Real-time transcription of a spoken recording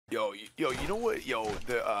Yo, you know what? Yo,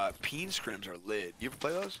 the peen scrims are lit. You ever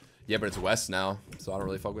play those? Yeah, but it's West now, so I don't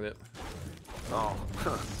really fuck with it. Oh,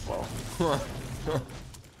 well.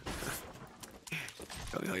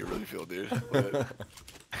 Tell me how you really feel, dude. But...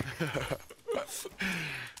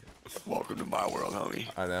 Welcome to my world, homie.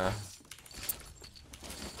 I know.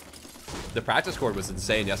 The practice score was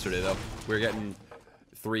insane yesterday, though. We were getting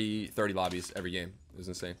 330 lobbies every game. It was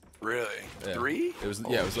insane. Really? Yeah. 3? It was.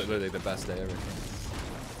 Yeah, it was literally the best day ever.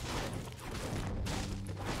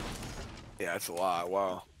 Yeah, that's a lot.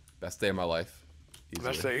 Wow. Best day of my life.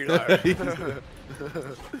 Easily. Best day of your life.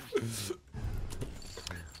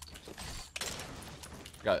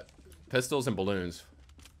 Got pistols and balloons.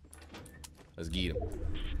 Let's get them.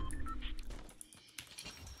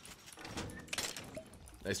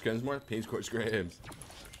 Nice scrims more. Pain score scrims.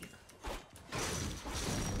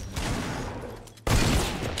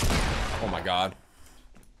 Oh my god.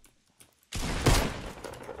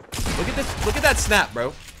 Look at this. Look at that snap,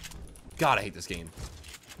 bro. God, I hate this game.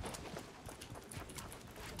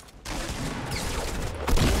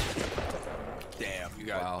 Damn, you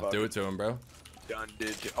got. Wow, do it to him, bro. Done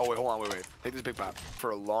did. Oh wait, hold on, wait. Take this big pop.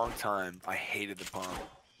 For a long time, I hated the pump.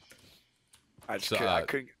 I just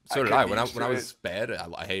couldn't. So did I. When I was bad,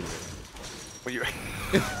 I hated it. When you.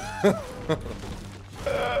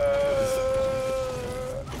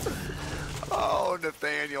 Oh,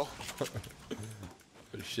 Nathaniel.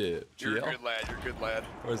 Shit. You're a good lad. You're a good lad.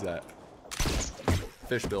 Where's that?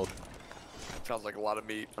 Fish build. Sounds like a lot of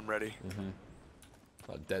meat. I'm ready.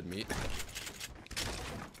 A lot of dead meat.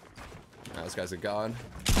 Now those guys are gone.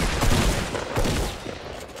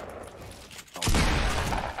 Oh,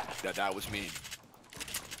 that was mean.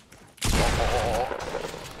 Oh.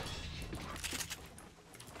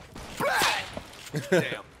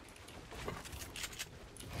 Damn.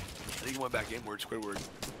 I think he went back inward, Squidward.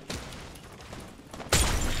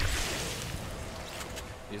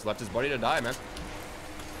 He's left his buddy to die, man.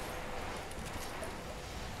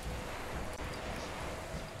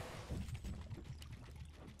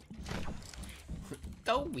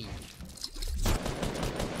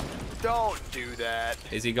 Don't do that.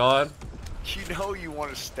 Is he gone? You know you want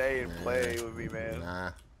to stay and play with me, man. Nah.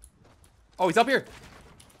 Oh, he's up here.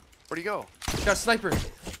 Where'd he go? He got a sniper. This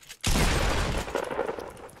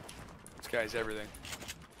guy's everything.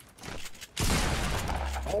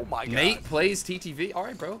 Oh my god. Nate plays TTV. All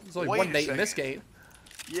right, bro. There's only one Nate in this game.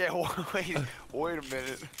 Yeah, wait a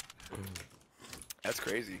minute. That's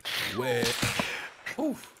crazy. Wait.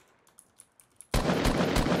 Oof.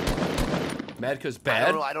 Madka's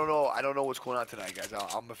bad. I don't know what's going on tonight, guys.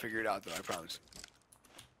 I'm gonna figure it out, though. I promise.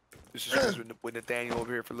 This is just with Nathaniel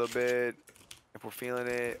over here for a little bit. If we're feeling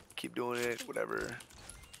it, keep doing it. Whatever.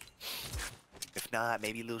 If not,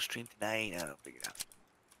 maybe a little stream tonight. I don't figure it out.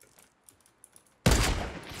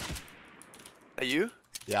 That you?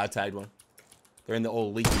 Yeah, I tagged one. They're in the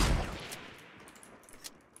old league. It's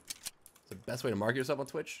the best way to market yourself on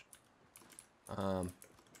Twitch.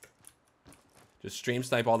 Just stream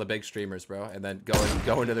snipe all the big streamers, bro, and then go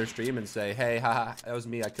into their stream and say, "Hey, haha, that was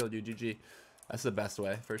me. I killed you. GG." That's the best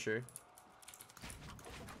way, for sure.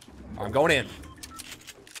 Right, I'm going in.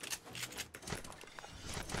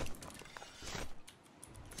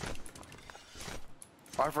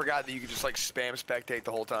 I forgot that you could just like spam spectate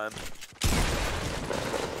the whole time.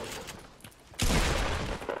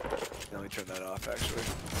 Let me turn that off, actually.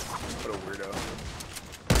 What a weirdo.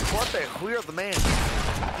 What a weird man.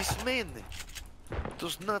 This man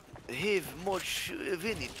does not have much of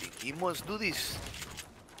anything. He must do this.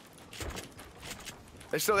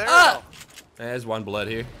 They're still there now. There's one blood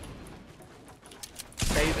here.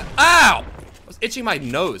 Hey, ow! I was itching my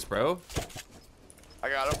nose, bro. I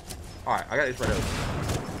got him. Alright, I got itch my nose.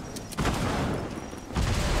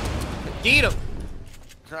 Get him!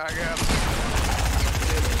 I got him.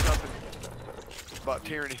 About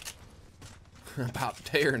tyranny. About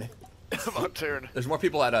tyranny. About tyranny. There's more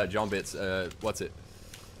people at John Bits. What's it?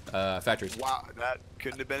 Factories. Wow, that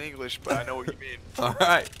couldn't have been English, but I know what you mean. All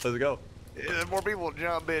right, let's go. Yeah, there's more people at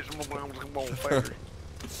John Bits. Factory.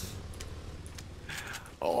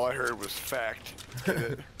 All I heard was fact.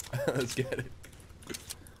 Let's get it.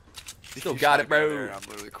 Still got it, bro. There, I'm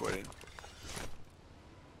literally quitting.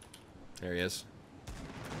 There he is.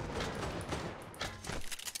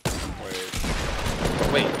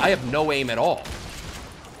 Wait, I have no aim at all.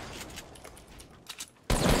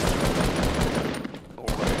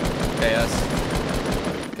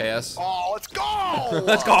 KS. Oh, let's go!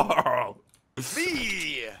 Let's go!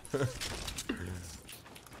 Me!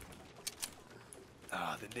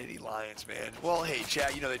 The Nitty Lions, man. Well, hey,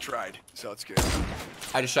 chat, you know they tried, so it's good.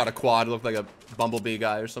 I just shot a quad. Looked like a bumblebee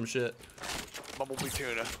guy or some shit. bumblebee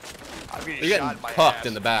tuna. I'm getting You're shot getting in my cucked ass.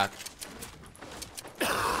 in the back.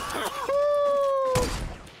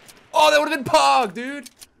 Oh, that would have been Pog, dude.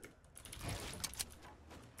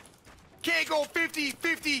 Can't go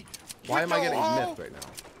 50-50. Why am I getting miffed right now?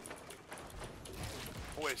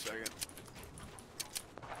 Wait a second.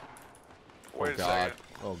 Oh Wait a god. second.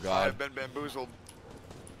 Oh I've god. been bamboozled.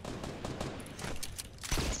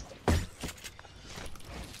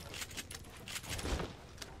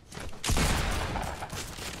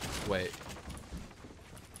 Wait.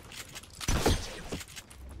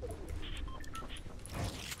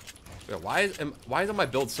 Yeah, why is my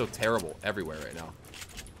build so terrible everywhere right now?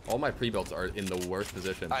 All my pre-builds are in the worst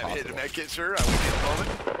position I'm possible. hitting that kit, sir. I will get a moment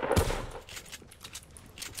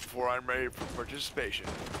before I'm ready for participation.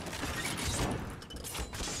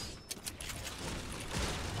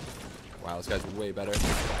 Wow, this guy's way better.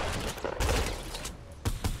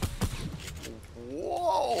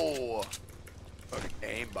 Whoa! Fucking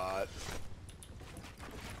aimbot.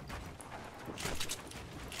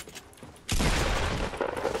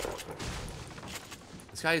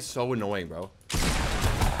 This guy is so annoying, bro.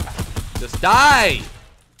 Just die!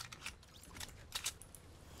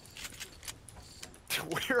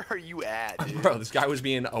 Where are you at, dude? Bro, this guy was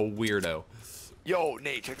being a weirdo. Yo,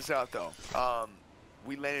 Nate, check this out though.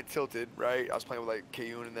 We landed tilted, right? I was playing with like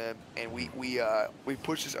Kayun and them, and we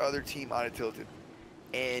pushed this other team out of tilted,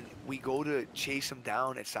 and we go to chase them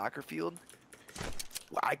down at soccer field.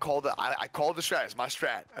 I called the strat. It's my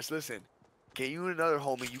strat. I said, listen, Kayun and another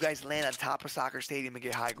homie, you guys land on top of soccer stadium and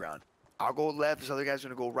get high ground. I'll go left. This other guy's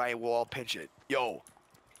gonna go right. We'll all pinch it. Yo,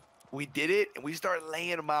 we did it, and we start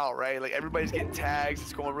laying them out, right? Like everybody's getting tags.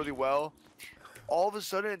 It's going really well. All of a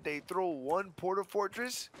sudden, they throw one porta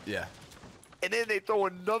fortress. Yeah. And then they throw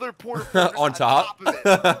another porta fortress on top. of it.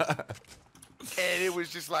 And it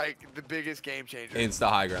was just like the biggest game changer. Insta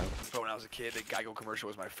high ground. But when I was a kid, the Geico commercial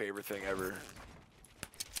was my favorite thing ever.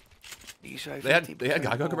 They had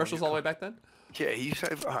Geico commercials all the way back then? Yeah, he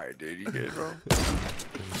said, alright, dude, you good, bro?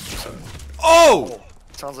 Oh!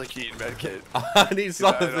 Sounds like you need a med kit. I need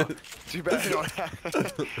something. Too bad I don't have.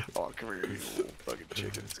 Oh, come here, you little fucking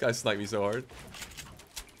chicken. This guy sniped me so hard.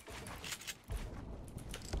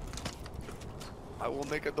 I will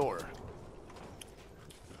make a door.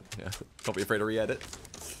 Yeah, don't be afraid to re-edit.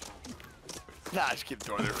 Nah, just keep the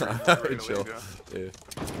door there for Chill. Yeah.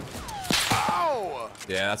 Ow!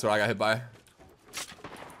 Yeah, that's what I got hit by.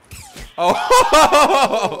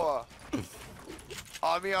 Oh!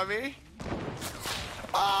 On me?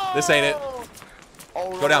 Oh! This ain't it.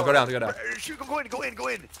 Oh, Go down, go down, go down. Shoot, go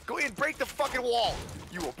in, break the fucking wall.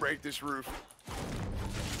 You will break this roof.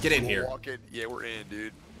 Get in here. Walk in. Yeah, we're in,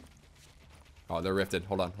 dude. Oh, they're rifted.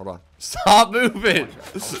 Hold on. Stop moving.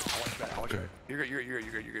 I want you. You're good.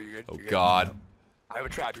 Oh, You're good. God. I have a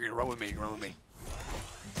trap. You're gonna run with me.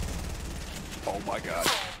 Oh my God.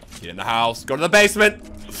 Get in the house. Go to the basement.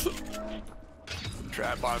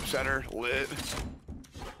 Trap bomb center lit.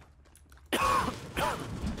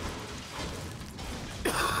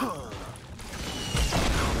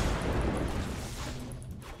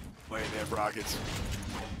 Wait, they have rockets.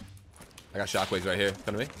 I got shockwaves right here.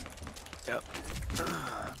 Come to me. Yep.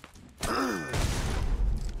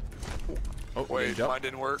 Oh, wait, mine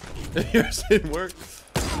didn't work. Yours didn't work.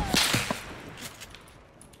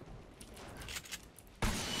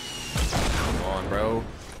 Come on, bro.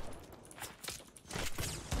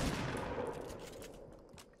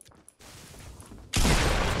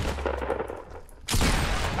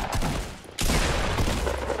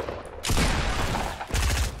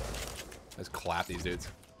 Let's clap these dudes.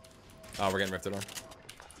 Oh, we're getting rifted on.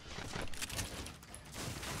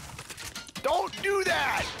 Don't do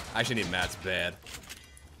that! I actually need mats bad.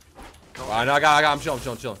 Oh, no, I got him.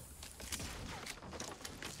 Chilling.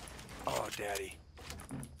 Oh, daddy.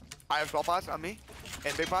 I have small pots on me,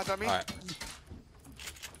 and big pots on me. All right.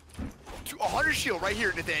 100 shield right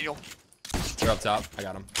here, Nathaniel. They're up top. I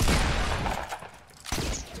got him.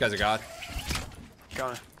 These guys are god.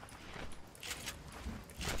 Coming.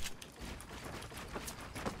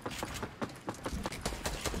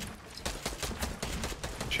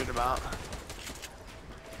 Shoot him out.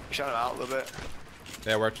 Shot him out a little bit.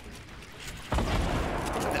 Yeah, it worked.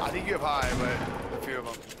 I think you have high, but a few of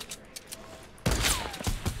them.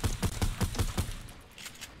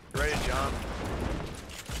 You ready to jump?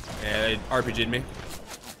 Yeah, they RPG'd me.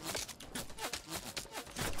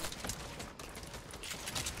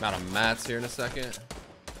 I'm out of mats here in a second.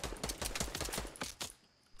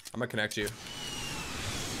 I'm gonna connect you.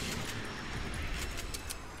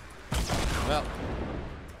 Well.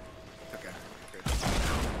 Okay, good.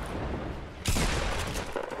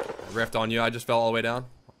 Rift on you. I just fell all the way down.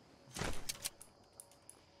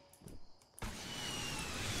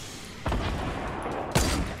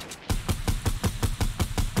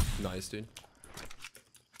 nice, dude.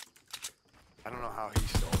 I don't know how he's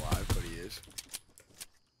still alive, but he is.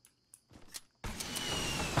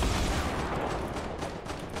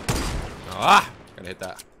 Ah! Gotta hit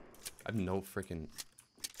that. I have no freaking.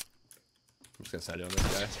 I'm just gonna side it on this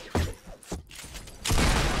guy.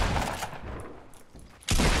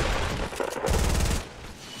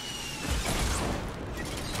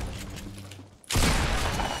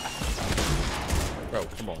 Bro,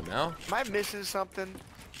 come on now. Am I missing something?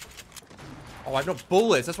 Oh, I have no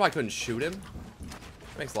bullets. That's why I couldn't shoot him.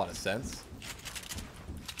 Makes a lot of sense.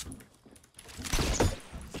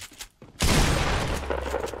 Come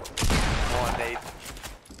on, Nate.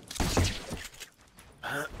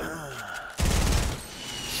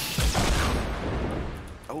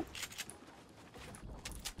 Oh.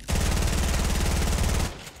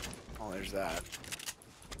 Oh, there's that.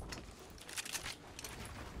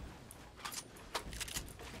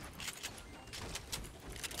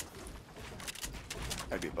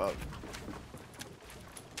 Gotta be above.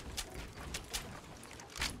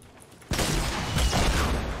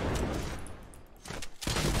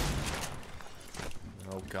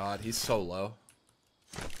 Oh god, he's so low.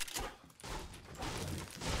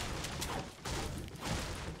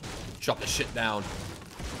 Shut the shit down.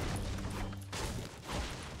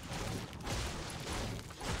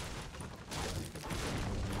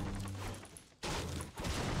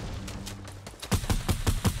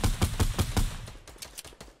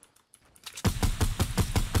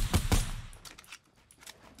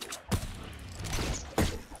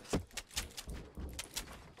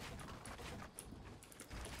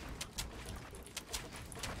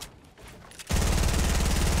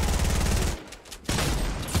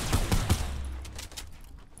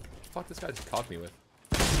 Fuck, this guy just caught me with.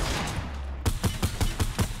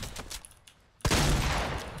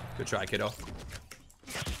 Good try, kiddo.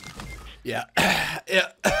 Yeah.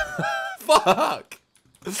 Yeah. Fuck.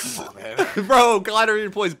 Come on, man. Bro, glider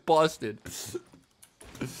redeploy's busted.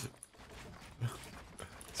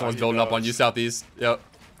 Someone's building up on you, southeast. Yep.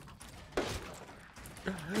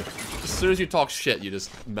 As soon as you talk shit, you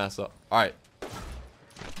just mess up. Alright.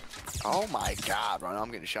 Oh my god, bro. I'm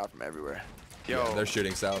getting shot from everywhere. Yo. Yeah, they're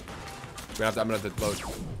shooting south. I'm gonna have to load.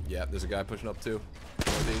 Yeah, there's a guy pushing up too.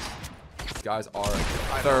 These guys are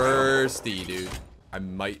thirsty, dude. I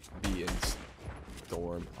might be in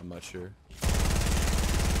storm. I'm not sure.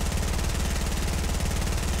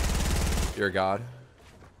 You're a god.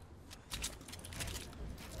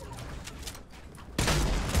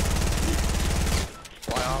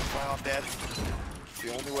 Fly off, Dad. It's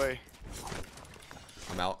the only way.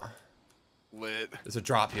 I'm out. Lit. There's a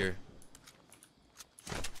drop here.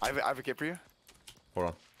 I have a kit for you. Hold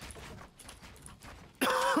on.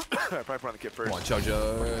 I probably put on the kit first. Come on,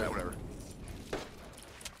 Jojo. Yeah, whatever.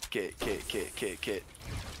 Kit.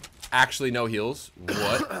 Actually, no heals.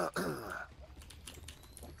 What?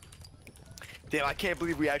 Damn, I can't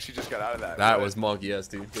believe we actually just got out of that. That was MonkaS,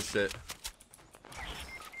 dude. Good shit.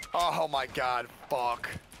 Oh my god, fuck.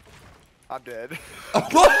 I'm dead.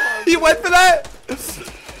 What? You went for that?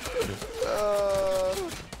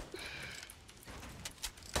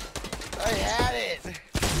 I had it.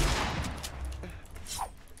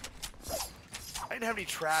 I didn't have any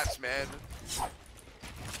traps, man.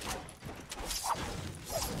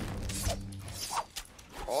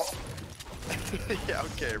 Oh. Yeah,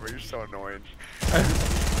 okay, but you're so annoying.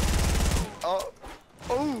 Oh.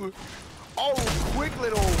 Oh. Oh, quick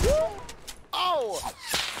little. Oh.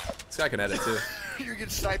 This guy can edit too. You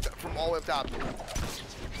get sniped from all the way up top.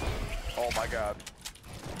 Oh my god.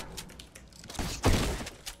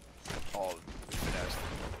 Oh, finesse.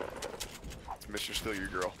 Mr. Steal Your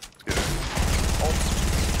Girl. Let's get it. Oh.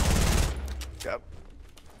 Yep.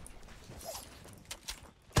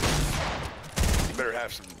 You better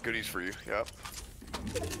have some goodies for you. Yep.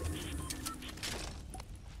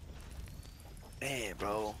 Man,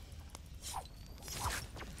 bro.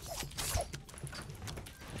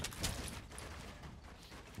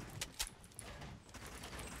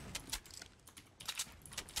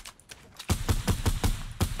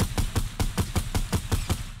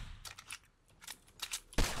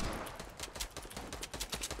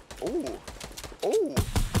 Oh. Oh.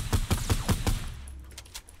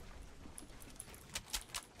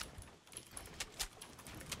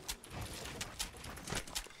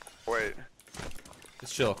 Wait.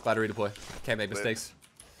 Just chill. Glad to redeploy. Can't make mistakes.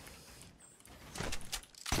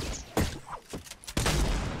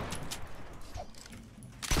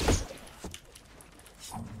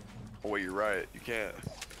 Oh, wait, you're right. You can't.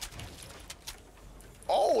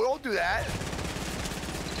 Oh, don't do that.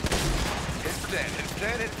 Hit for 10, hit for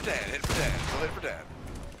 10, hit for 10, hit for 10. Go hit for 10.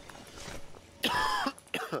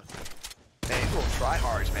 Man, these little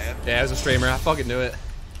tryhards, man. Yeah, as a streamer, I fucking knew it.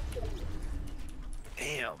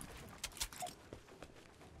 Damn.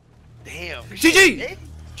 Damn. GG!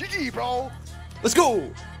 GG, bro. Let's go!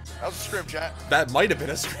 That was a scrim, chat. That might have been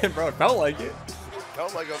a scrim, bro. It felt like it.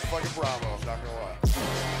 Felt like a fucking Bravo, I'm not gonna lie.